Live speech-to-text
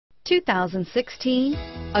2016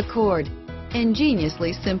 Accord.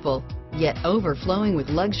 Ingeniously simple, yet overflowing with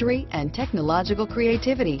luxury and technological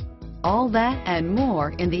creativity. All that and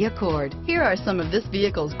more in the Accord. Here are some of this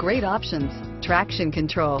vehicle's great options: traction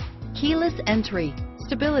control, keyless entry,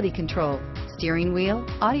 stability control, steering wheel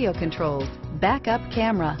audio controls, backup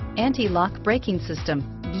camera, anti-lock braking system,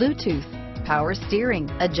 Bluetooth, power steering,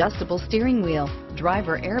 adjustable steering wheel,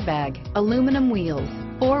 driver airbag, aluminum wheels,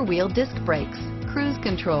 four-wheel disc brakes, cruise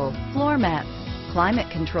control, floor mats,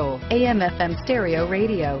 climate control, AM/FM stereo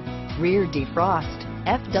radio, rear defrost,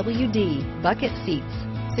 FWD, bucket seats,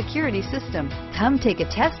 security system. Come take a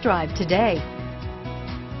test drive today.